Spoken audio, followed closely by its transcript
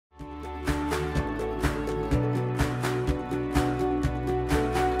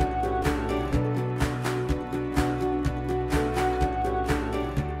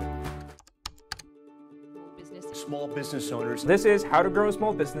small business owners. This is How to Grow a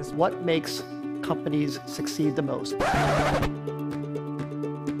Small Business. What makes companies succeed the most?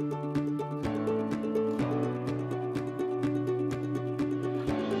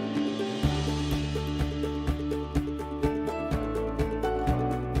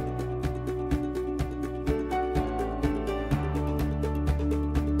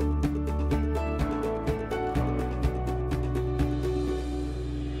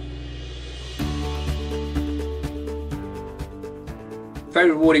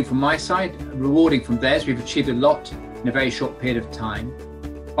 Very rewarding from my side, rewarding from theirs. We've achieved a lot in a very short period of time.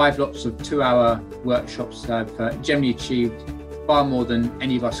 5 lots of 2-hour workshops have generally achieved far more than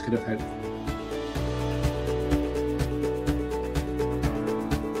any of us could have hoped.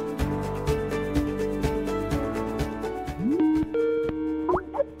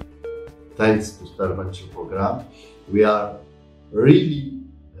 Thanks to Star Venture program, we are really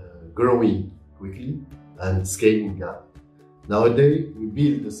growing quickly and scaling up. Nowadays, we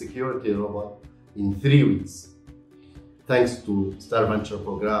build a security robot in 3 weeks. Thanks to Star Venture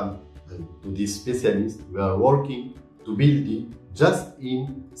program and to this specialist, we are working to build it just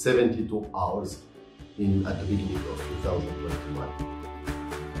in 72 hours at the beginning of 2021.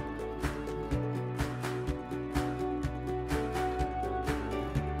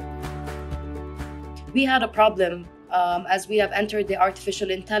 We had a problem as we have entered the artificial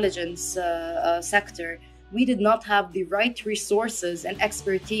intelligence sector. We did not have the right resources and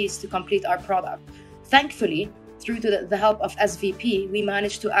expertise to complete our product. Thankfully, through the help of SVP, we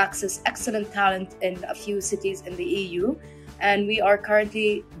managed to access excellent talent in a few cities in the EU, and we are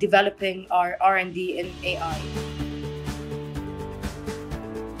currently developing our R&D in AI.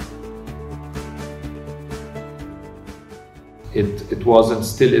 It was and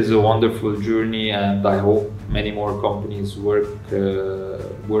still is a wonderful journey, and I hope many more companies work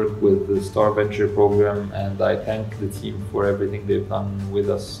with the Star Venture program, and I thank the team for everything they've done with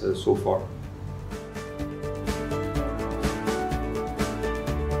us so far.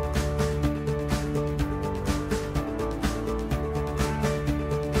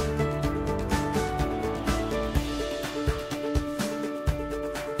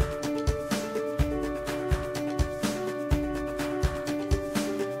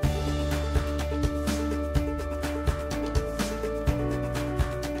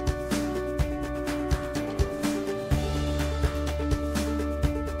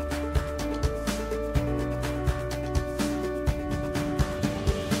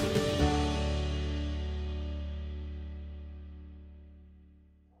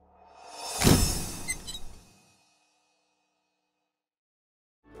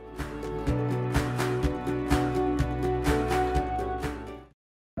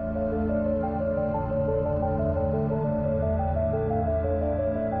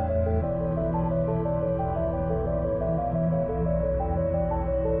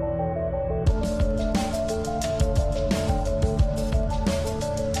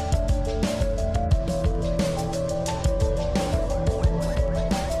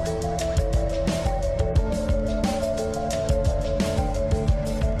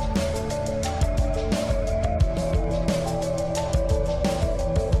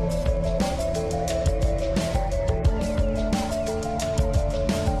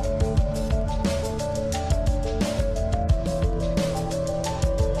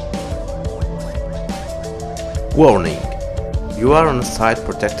 Warning: you are on a site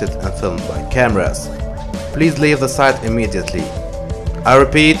protected and filmed by cameras. Please leave the site immediately. I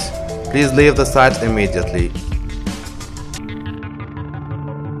repeat, please leave the site immediately.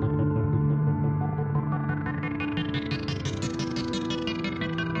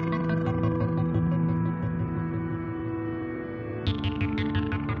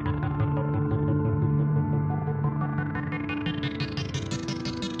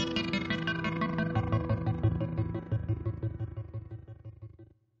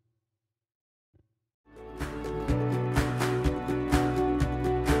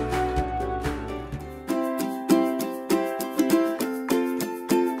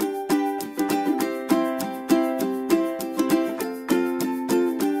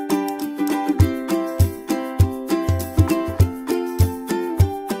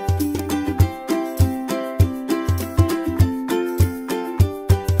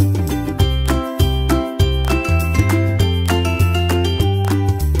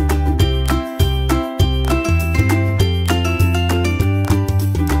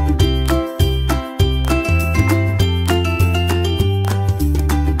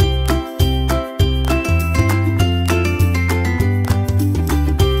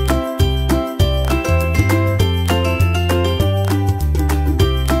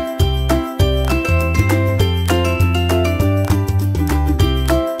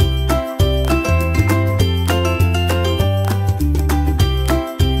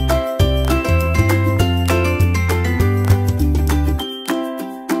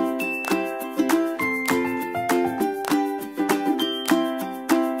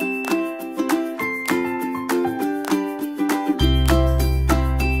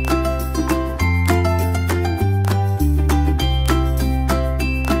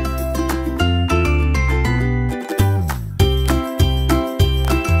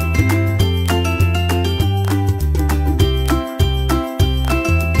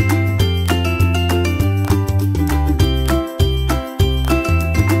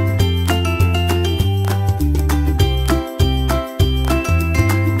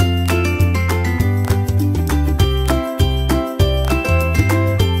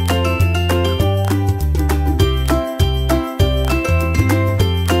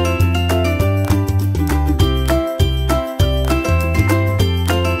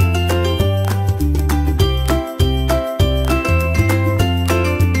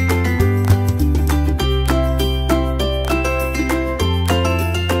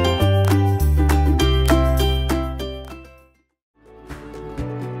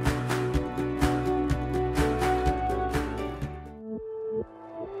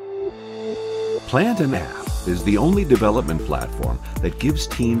 Plant and App is the only development platform that gives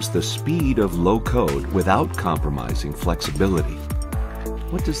teams the speed of low code without compromising flexibility.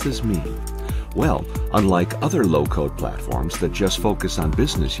 What does this mean? Well, unlike other low-code platforms that just focus on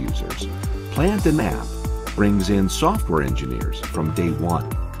business users, Plant and App brings in software engineers from day one,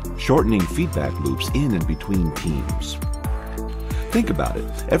 shortening feedback loops in and between teams. Think about it.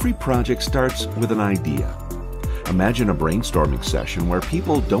 Every project starts with an idea. Imagine a brainstorming session where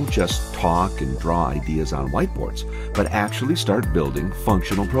people don't just talk and draw ideas on whiteboards, but actually start building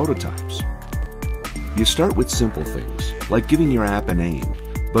functional prototypes. You start with simple things, like giving your app a name,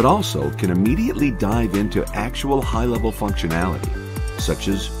 but also can immediately dive into actual high-level functionality, such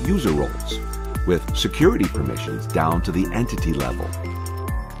as user roles, with security permissions down to the entity level.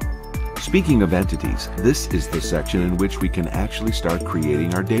 Speaking of entities, this is the section in which we can actually start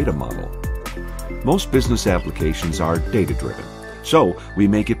creating our data model. Most business applications are data-driven, so we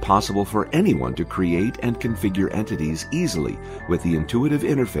make it possible for anyone to create and configure entities easily with the intuitive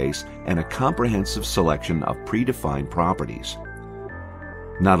interface and a comprehensive selection of predefined properties.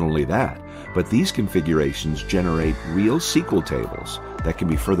 Not only that, but these configurations generate real SQL tables that can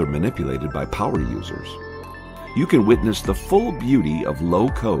be further manipulated by power users. You can witness the full beauty of low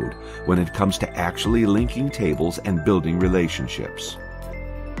code when it comes to actually linking tables and building relationships.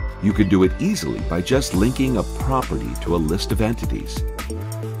 You can do it easily by just linking a property to a list of entities.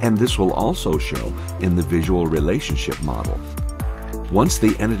 And this will also show in the visual relationship model. Once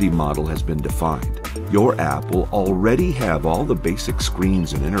the entity model has been defined, your app will already have all the basic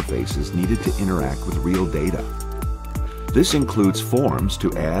screens and interfaces needed to interact with real data. This includes forms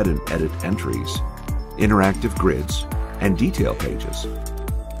to add and edit entries, interactive grids, and detail pages.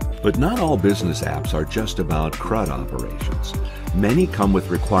 But not all business apps are just about CRUD operations. Many come with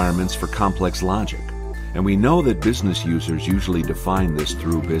requirements for complex logic, and we know that business users usually define this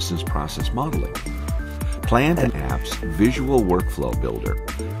through business process modeling. Plant and App's Visual Workflow Builder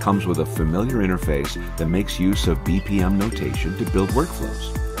comes with a familiar interface that makes use of BPM notation to build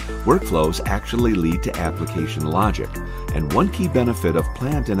workflows. Workflows actually lead to application logic, and one key benefit of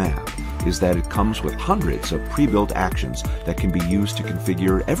Plant and App is that it comes with hundreds of pre-built actions that can be used to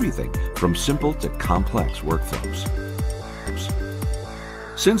configure everything from simple to complex workflows.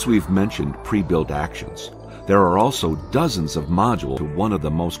 Since we've mentioned pre-built actions, there are also dozens of modules to one of the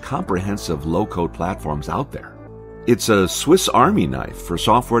most comprehensive low-code platforms out there. It's a Swiss Army knife for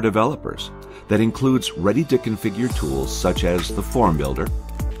software developers that includes ready-to-configure tools such as the Form Builder,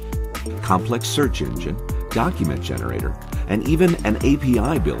 complex search engine, document generator, and even an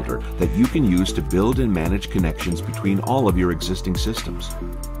API builder that you can use to build and manage connections between all of your existing systems.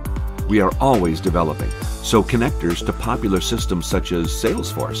 We are always developing, so connectors to popular systems such as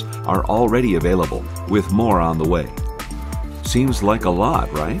Salesforce are already available, with more on the way. Seems like a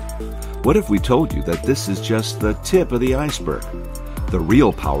lot, right? What if we told you that this is just the tip of the iceberg? The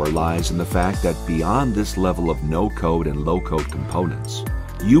real power lies in the fact that beyond this level of no-code and low-code components,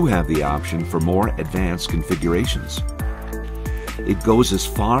 you have the option for more advanced configurations. It goes as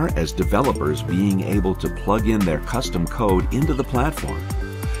far as developers being able to plug in their custom code into the platform,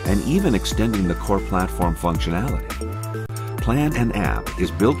 and even extending the core platform functionality. Plant and App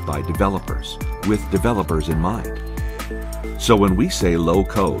is built by developers, with developers in mind. So when we say low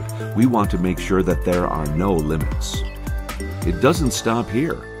code, we want to make sure that there are no limits. It doesn't stop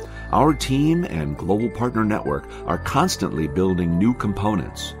here. Our team and global partner network are constantly building new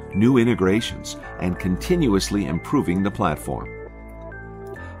components, new integrations, and continuously improving the platform.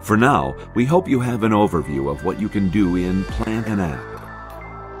 For now, we hope you have an overview of what you can do in Plant and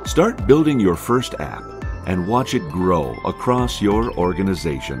App. Start building your first app and watch it grow across your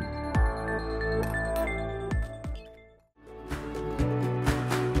organization.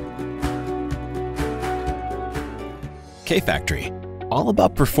 K-Factory, all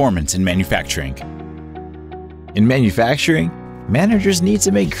about performance in manufacturing. In manufacturing, managers need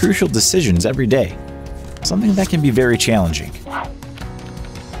to make crucial decisions every day, something that can be very challenging.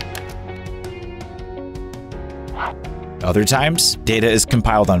 Other times, data is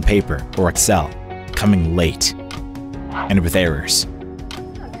compiled on paper or Excel, coming late, and with errors.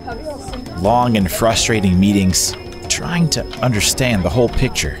 Long and frustrating meetings, trying to understand the whole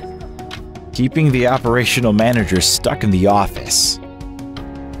picture. Keeping the operational managers stuck in the office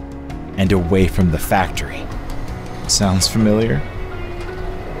and away from the factory. Sounds familiar?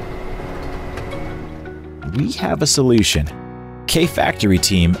 We have a solution. K-Factory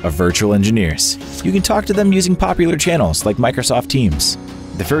team of virtual engineers. You can talk to them using popular channels like Microsoft Teams.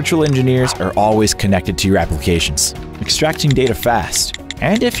 The virtual engineers are always connected to your applications, extracting data fast.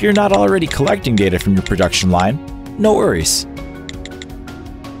 And if, if you're not already collecting data from your production line, no worries.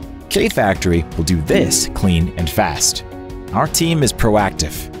 K-Factory will do this clean and fast. Our team is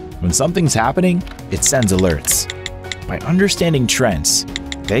proactive. When something's happening, it sends alerts. By understanding trends,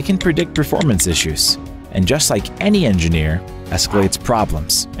 they can predict performance issues, and just like any engineer, escalates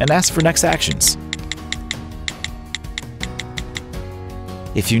problems and asks for next actions.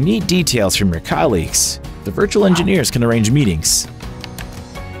 If you need details from your colleagues, the virtual engineers can arrange meetings.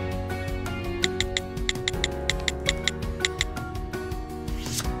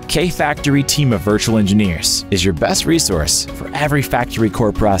 K-Factory team of virtual engineers is your best resource for every factory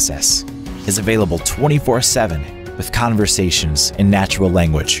core process. Is available 24/7 with conversations in natural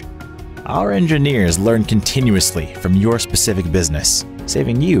language. Our engineers learn continuously from your specific business,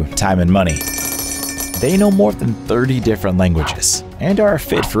 saving you time and money. They know more than 30 different languages and are a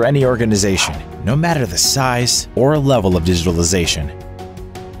fit for any organization, no matter the size or level of digitalization.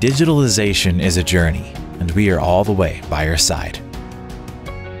 Digitalization is a journey, and we are all the way by your side.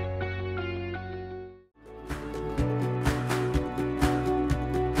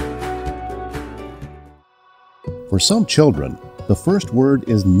 For some children, the first word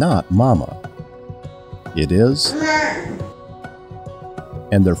is not mama. It is,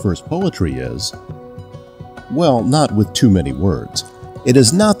 and their first poetry is, well, not with too many words. It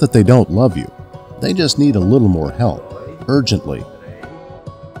is not that they don't love you. They just need a little more help, urgently.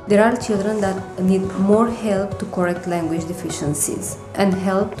 There are children that need more help to correct language deficiencies and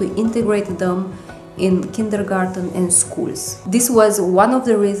help to integrate them in kindergarten and schools. This was one of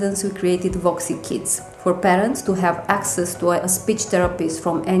the reasons we created Voxy Kids, for parents to have access to a speech therapist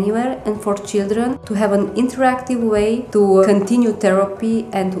from anywhere and for children to have an interactive way to continue therapy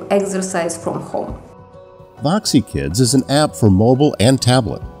and to exercise from home. Voxy Kids is an app for mobile and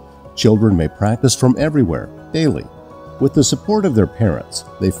tablet. Children may practice from everywhere, daily. With the support of their parents,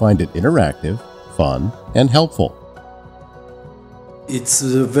 they find it interactive, fun, and helpful. It's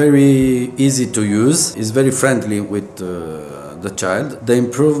very easy to use, it's very friendly with the child. The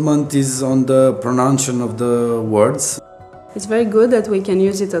improvement is on the pronunciation of the words. It's very good that we can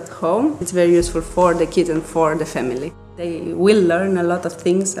use it at home. It's very useful for the kids and for the family. They will learn a lot of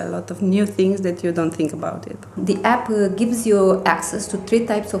things, a lot of new things that you don't think about it. The app gives you access to 3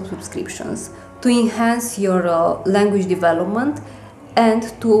 types of subscriptions to enhance your language development and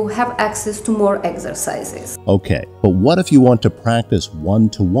to have access to more exercises. Okay, but what if you want to practice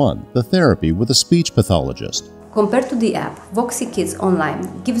one-to-one the therapy with a speech pathologist? Compared to the app, Voxy Kids Online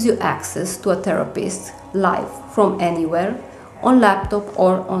gives you access to a therapist live from anywhere, on laptop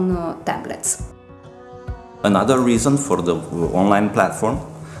or on tablets. Another reason for the online platform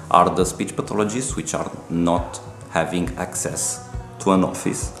are the speech pathologists which are not having access to an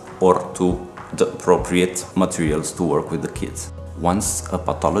office or to the appropriate materials to work with the kids. Once a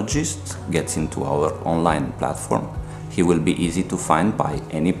pathologist gets into our online platform, he will be easy to find by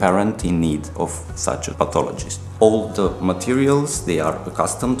any parent in need of such a pathologist. All the materials they are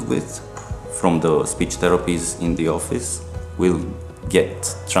accustomed with from the speech therapies in the office will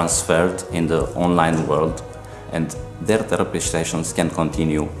get transferred in the online world, and their therapy sessions can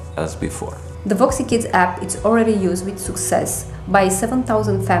continue as before. The Voxy Kids app is already used with success by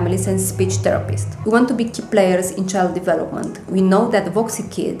 7,000 families and speech therapists. We want to be key players in child development. We know that Voxy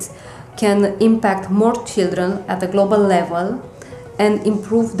Kids can impact more children at a global level and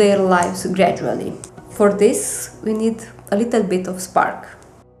improve their lives gradually. For this, we need a little bit of spark.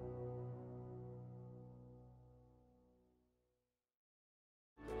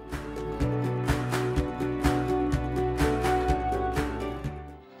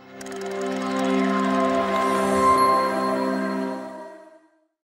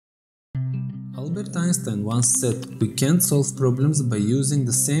 Albert Einstein once said, "We can't solve problems by using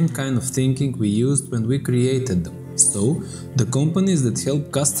the same kind of thinking we used when we created them." So, the companies that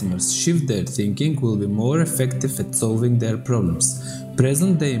help customers shift their thinking will be more effective at solving their problems.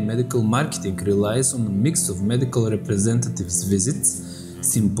 Present-day medical marketing relies on a mix of medical representatives' visits,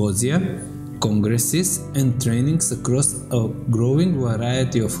 symposia, congresses, and trainings across a growing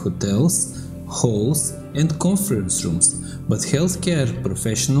variety of hotels, halls, and conference rooms. But healthcare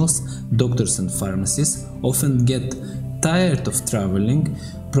professionals, doctors and pharmacists often get tired of traveling,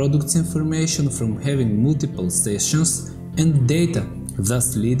 products information from having multiple sessions, and data,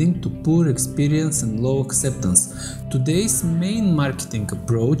 thus leading to poor experience and low acceptance. Today's main marketing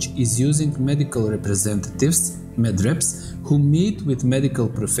approach is using medical representatives, medreps, who meet with medical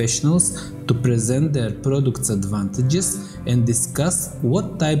professionals to present their product's advantages and discuss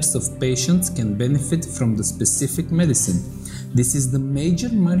what types of patients can benefit from the specific medicine. This is the major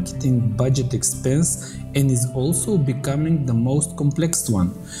marketing budget expense and is also becoming the most complex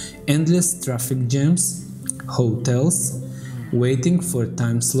one. Endless traffic jams, hotels, waiting for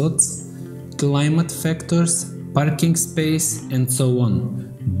time slots, climate factors, parking space, and so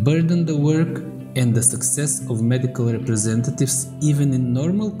on, burden the work and the success of medical representatives even in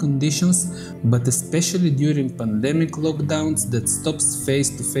normal conditions, but especially during pandemic lockdowns that stops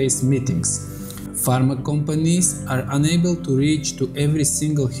face-to-face meetings. Pharma companies are unable to reach to every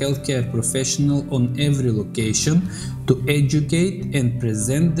single healthcare professional on every location to educate and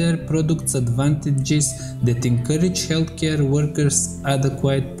present their products' advantages that encourage healthcare workers'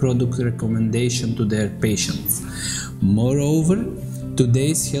 adequate product recommendation to their patients. Moreover,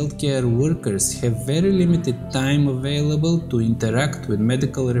 today's healthcare workers have very limited time available to interact with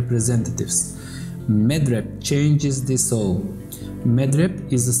medical representatives. MedRep changes this all.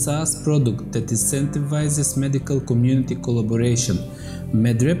 MedRep is a SaaS product that incentivizes medical community collaboration.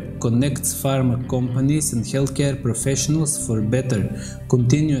 MedRep connects pharma companies and healthcare professionals for better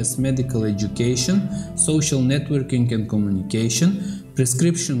continuous medical education, social networking and communication,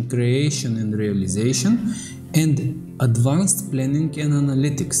 prescription creation and realization, and advanced planning and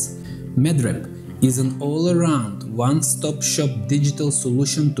analytics. MedRep is an all-around, one-stop shop digital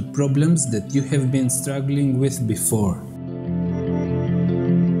solution to problems that you have been struggling with before.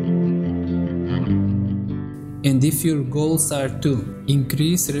 And if your goals are to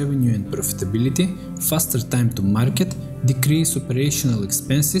increase revenue and profitability, faster time to market, decrease operational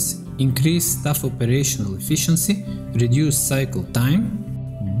expenses, increase staff operational efficiency, reduce cycle time,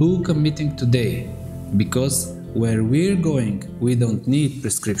 book a meeting today, because where we're going, we don't need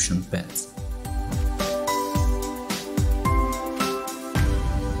prescription pens.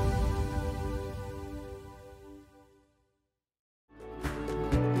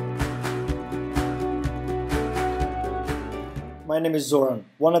 My name is Zoran,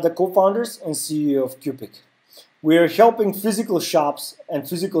 one of the co-founders and CEO of COMPUTEX. We are helping physical shops and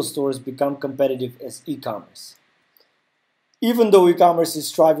physical stores become competitive as e-commerce. Even though e-commerce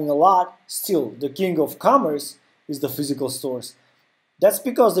is thriving a lot, still the king of commerce is the physical stores. That's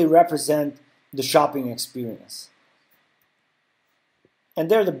because they represent the shopping experience.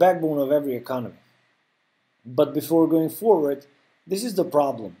 And they're the backbone of every economy. But before going forward, this is the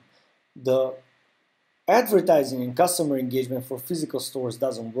problem. The advertising and customer engagement for physical stores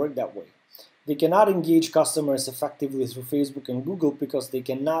doesn't work that way. They cannot engage customers effectively through Facebook and Google because they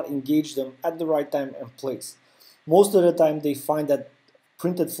cannot engage them at the right time and place. Most of the time they find that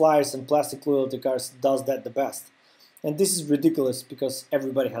printed flyers and plastic loyalty cards does that the best. And this is ridiculous because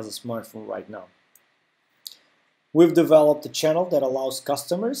everybody has a smartphone right now. We've developed a channel that allows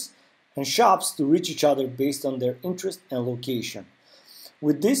customers and shops to reach each other based on their interest and location.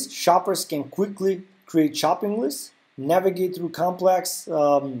 With this, shoppers can quickly create shopping lists, navigate through complex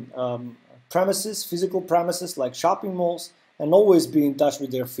premises, physical premises like shopping malls, and always be in touch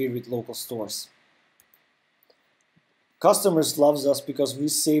with their favorite local stores. Customers love us because we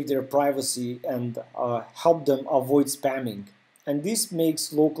save their privacy and help them avoid spamming. And this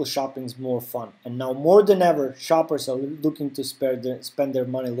makes local shopping more fun. And now more than ever, shoppers are looking to spend their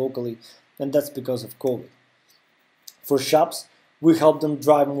money locally, and that's because of COVID. For shops, we help them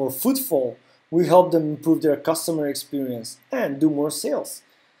drive more footfall. We help them improve their customer experience and do more sales.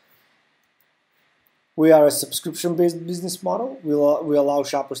 We are a subscription-based business model. We allow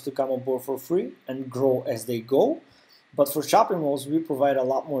shoppers to come on board for free and grow as they go. But for shopping malls, we provide a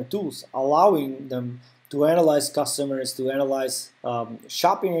lot more tools, allowing them to analyze customers, to analyze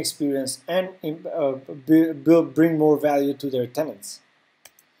shopping experience, and bring more value to their tenants.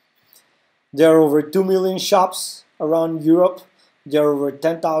 There are over 2 million shops around Europe. There are over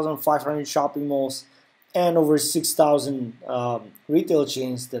 10,500 shopping malls and over 6,000 retail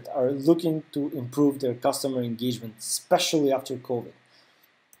chains that are looking to improve their customer engagement, especially after COVID.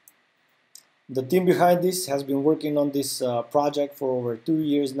 The team behind this has been working on this project for over 2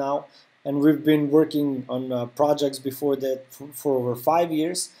 years now, and we've been working on projects before that for over 5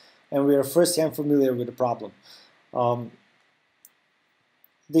 years, and we are firsthand familiar with the problem.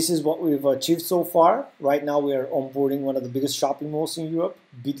 This is what we've achieved so far. Right now we are onboarding one of the biggest shopping malls in Europe,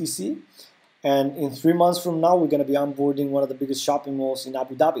 BTC, and in 3 months from now we're going to be onboarding one of the biggest shopping malls in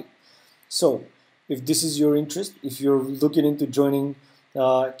Abu Dhabi. So if this is your interest, if you're looking into joining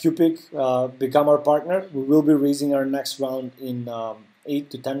COMPUTEX, become our partner. We will be raising our next round in 8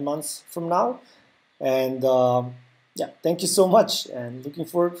 to 10 months from now. And yeah, thank you so much, and looking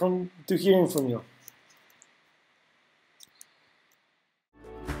forward to hearing from you.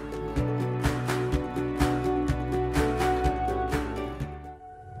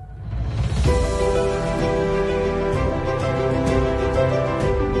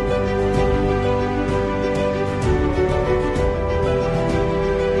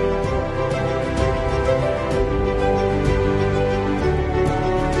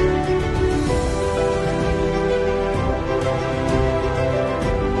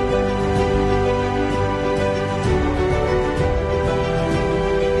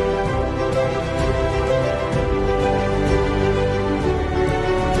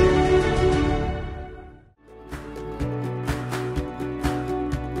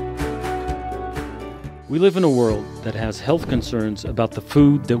 live in a world that has health concerns about the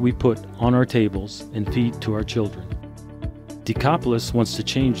food that we put on our tables and feed to our children. Decapolis wants to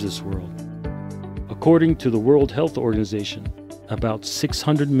change this world. According to the World Health Organization, about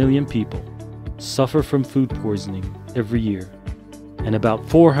 600 million people suffer from food poisoning every year, and about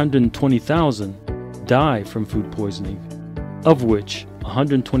 420,000 die from food poisoning, of which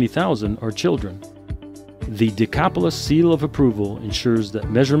 120,000 are children. The Decapolis Seal of Approval ensures that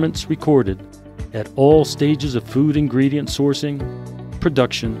measurements recorded at all stages of food ingredient sourcing,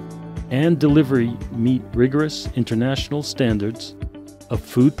 production, and delivery meet rigorous international standards of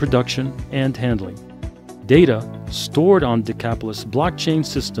food production and handling. Data stored on Decapolis blockchain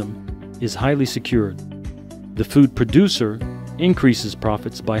system is highly secured. The food producer increases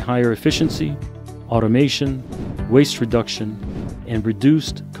profits by higher efficiency, automation, waste reduction, and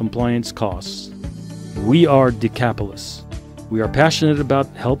reduced compliance costs. We are Decapolis. We are passionate about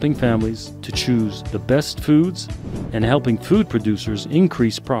helping families to choose the best foods and helping food producers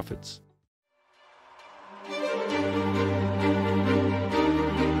increase profits.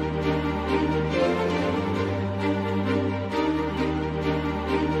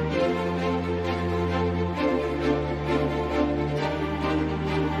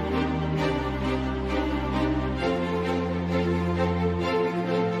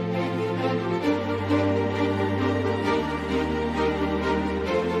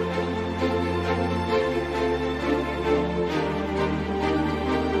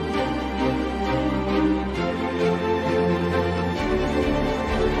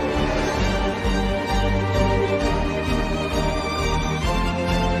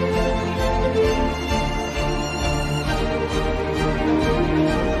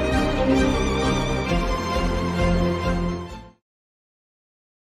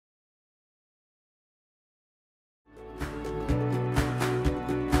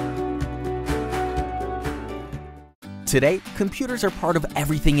 Today, computers are part of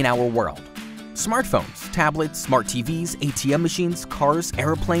everything in our world. Smartphones, tablets, smart TVs, ATM machines, cars,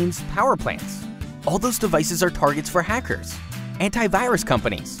 airplanes, power plants. All those devices are targets for hackers. Antivirus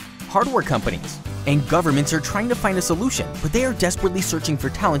companies, hardware companies, and governments are trying to find a solution, but they are desperately searching for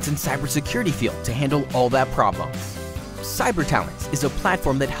talents in cybersecurity field to handle all that problems. Cyber Talents is a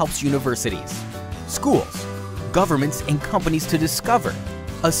platform that helps universities, schools, governments, and companies to discover,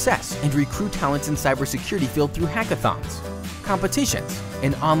 assess, and recruit talents in cybersecurity field through hackathons, competitions,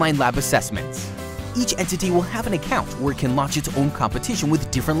 and online lab assessments. Each entity will have an account where it can launch its own competition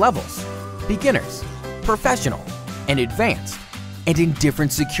with different levels: beginners, professional, and advanced, and in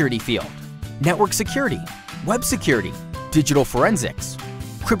different security field: network security, web security, digital forensics,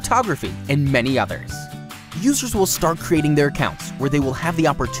 cryptography, and many others. Users will start creating their accounts where they will have the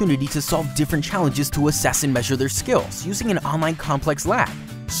opportunity to solve different challenges to assess and measure their skills using an online complex lab.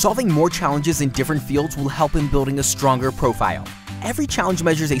 Solving more challenges in different fields will help in building a stronger profile. Every challenge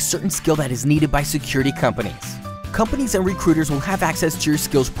measures a certain skill that is needed by security companies. Companies and recruiters will have access to your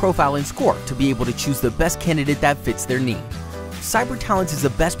skills profile and score to be able to choose the best candidate that fits their need. Cyber Talents is the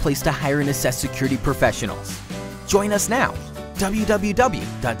best place to hire and assess security professionals. Join us now,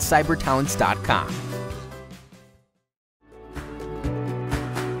 www.cybertalents.com.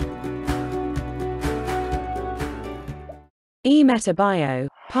 eMetaBio,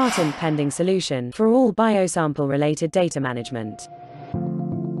 patent pending solution for all biosample-related data management.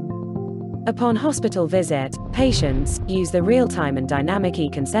 Upon hospital visit, patients use the real-time and dynamic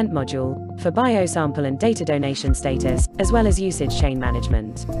e-consent module for biosample and data donation status, as well as usage chain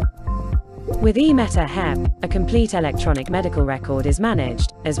management. With eMetaHEP, a complete electronic medical record is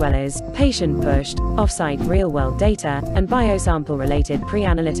managed, as well as patient-pushed, off-site real-world data, and biosample-related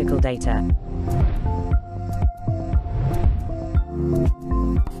pre-analytical data.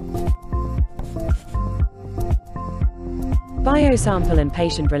 Biosample and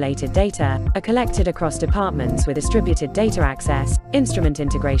patient-related data are collected across departments with distributed data access, instrument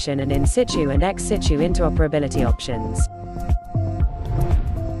integration, and in situ and ex situ interoperability options.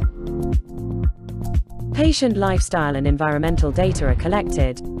 Patient lifestyle and environmental data are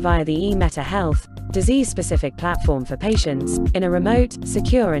collected via the eMetaHealth disease-specific platform for patients in a remote,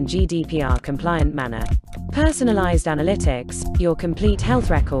 secure, and GDPR-compliant manner. Personalized analytics, your complete health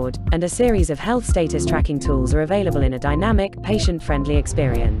record, and a series of health status tracking tools are available in a dynamic, patient-friendly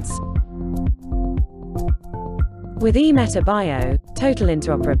experience. With eMetaBio, total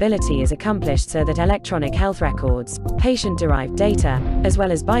interoperability is accomplished so that electronic health records, patient-derived data, as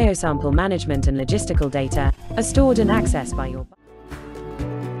well as biosample management and logistical data, are stored and accessed by your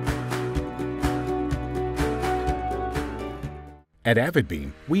At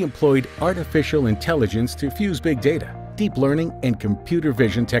AvidBeam, we employed artificial intelligence to fuse big data, deep learning, and computer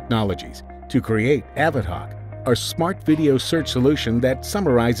vision technologies To create AvidHawk, our smart video search solution that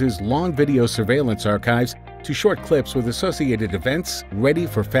summarizes long video surveillance archives to short clips with associated events ready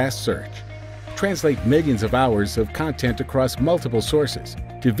for fast search. Translate millions of hours of content across multiple sources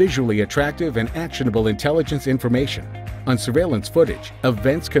to visually attractive and actionable intelligence information. On surveillance footage,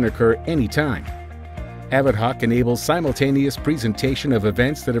 events can occur anytime. AvidHawk enables simultaneous presentation of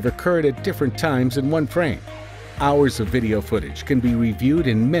events that have occurred at different times in one frame. Hours of video footage can be reviewed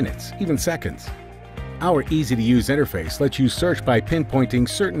in minutes, even seconds. Our easy-to-use interface lets you search by pinpointing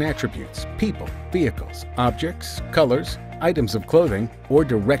certain attributes, people, vehicles, objects, colors, items of clothing, or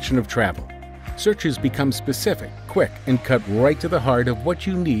direction of travel. Searches become specific, quick, and cut right to the heart of what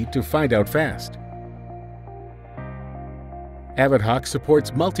you need to find out fast. AvidHawk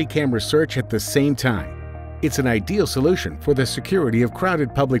supports multi-camera search at the same time. It's an ideal solution for the security of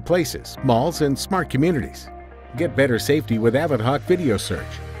crowded public places, malls, and smart communities. Get better safety with AvidHawk Video Search.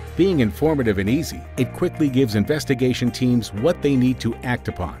 Being informative and easy, it quickly gives investigation teams what they need to act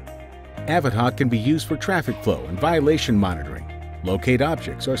upon. AvidHawk can be used for traffic flow and violation monitoring. Locate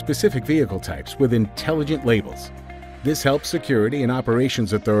objects or specific vehicle types with intelligent labels. This helps security and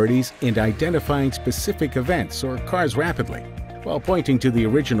operations authorities in identifying specific events or cars rapidly, while pointing to the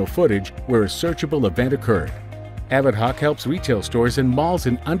original footage where a searchable event occurred. AvidHawk helps retail stores and malls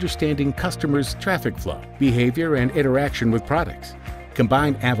in understanding customers' traffic flow, behavior, and interaction with products.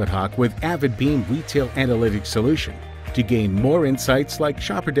 Combine AvidHawk with AvidBeam Retail Analytics Solution to gain more insights like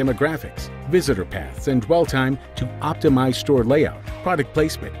shopper demographics, visitor paths, and dwell time to optimize store layout, product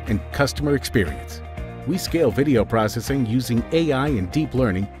placement, and customer experience. We scale video processing using AI and deep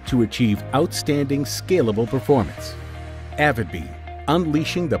learning to achieve outstanding scalable performance. AvidBeam,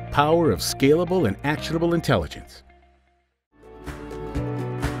 unleashing the power of scalable and actionable intelligence.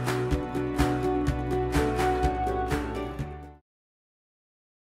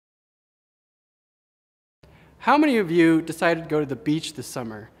 How many of you decided to go to the beach this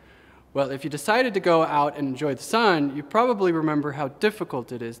summer? Well, if you decided to go out and enjoy the sun, you probably remember how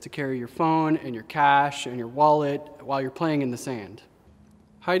difficult it is to carry your phone and your cash and your wallet while you're playing in the sand.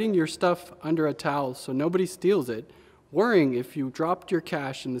 Hiding your stuff under a towel so nobody steals it, worrying if you dropped your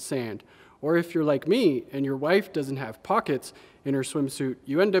cash in the sand, or if you're like me and your wife doesn't have pockets in her swimsuit,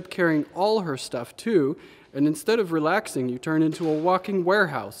 you end up carrying all her stuff too, and instead of relaxing, you turn into a walking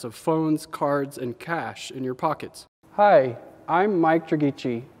warehouse of phones, cards, and cash in your pockets. Hi, I'm Mike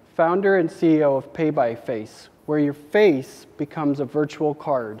Dragici, founder and CEO of Pay by Face, where your face becomes a virtual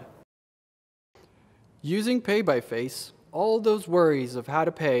card. Using Pay by Face, all those worries of how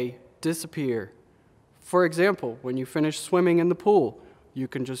to pay disappear. For example, when you finish swimming in the pool, you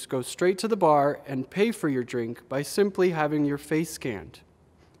can just go straight to the bar and pay for your drink by simply having your face scanned.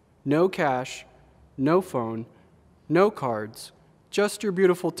 No cash, no phone, no cards, just your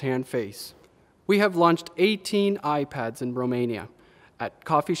beautiful tan face. We have launched 18 iPads in Romania at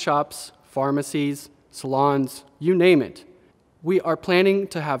coffee shops, pharmacies, salons, you name it. We are planning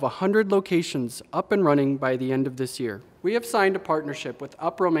to have 100 locations up and running by the end of this year. We have signed a partnership with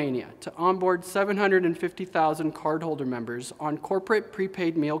Up Romania to onboard 750,000 cardholder members on corporate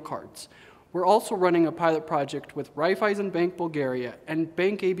prepaid meal cards. We're also running a pilot project with Raiffeisen Bank Bulgaria and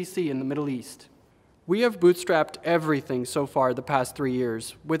Bank ABC in the Middle East. We have bootstrapped everything so far the past 3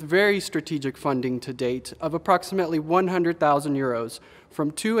 years, with very strategic funding to date of approximately 100,000 euros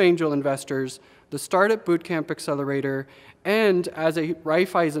from 2 angel investors, the Startup Bootcamp Accelerator, and as a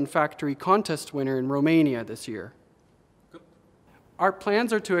Raiffeisen Factory contest winner in Romania this year. Our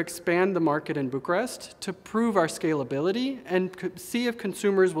plans are to expand the market in Bucharest to prove our scalability and see if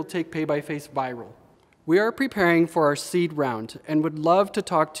consumers will take Pay by Face viral. We are preparing for our seed round and would love to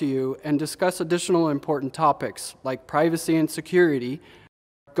talk to you and discuss additional important topics like privacy and security,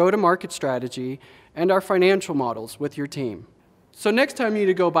 go-to-market strategy, and our financial models with your team. So next time you need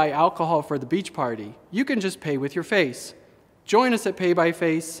to go buy alcohol for the beach party, you can just pay with your face. Join us at Pay by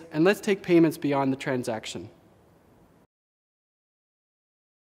Face, and let's take payments beyond the transaction.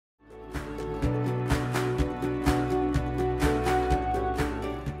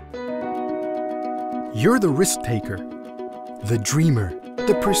 You're the risk taker, the dreamer,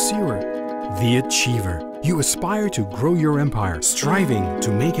 the pursuer, the achiever. You aspire to grow your empire, striving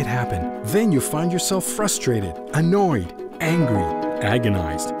to make it happen. Then you find yourself frustrated, annoyed, angry,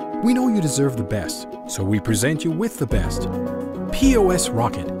 agonized. We know you deserve the best, so we present you with the best. POS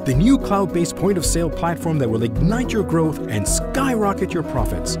Rocket, the new cloud-based point-of-sale platform that will ignite your growth and skyrocket your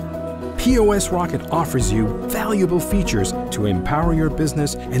profits. POS Rocket offers you valuable features to empower your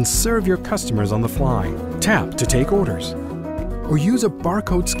business and serve your customers on the fly. Tap to take orders, or use a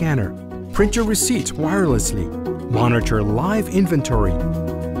barcode scanner. Print your receipts wirelessly. Monitor live inventory.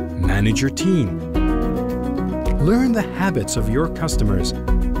 manage your team, learn the habits of your customers,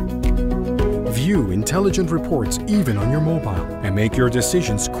 view intelligent reports even on your mobile, and make your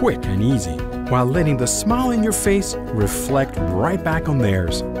decisions quick and easy, while letting the smile in your face reflect right back on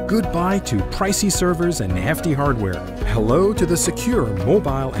theirs. Goodbye to pricey servers and hefty hardware. Hello to the secure,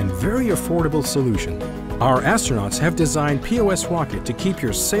 mobile, and very affordable solution. Our astronauts have designed POS Rocket to keep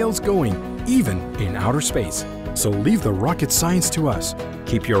your sales going, even in outer space. So leave the rocket science to us.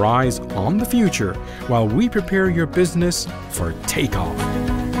 Keep your eyes on the future while we prepare your business for takeoff.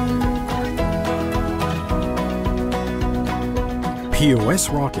 POS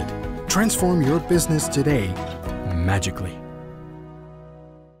Rocket. Transform your business today magically.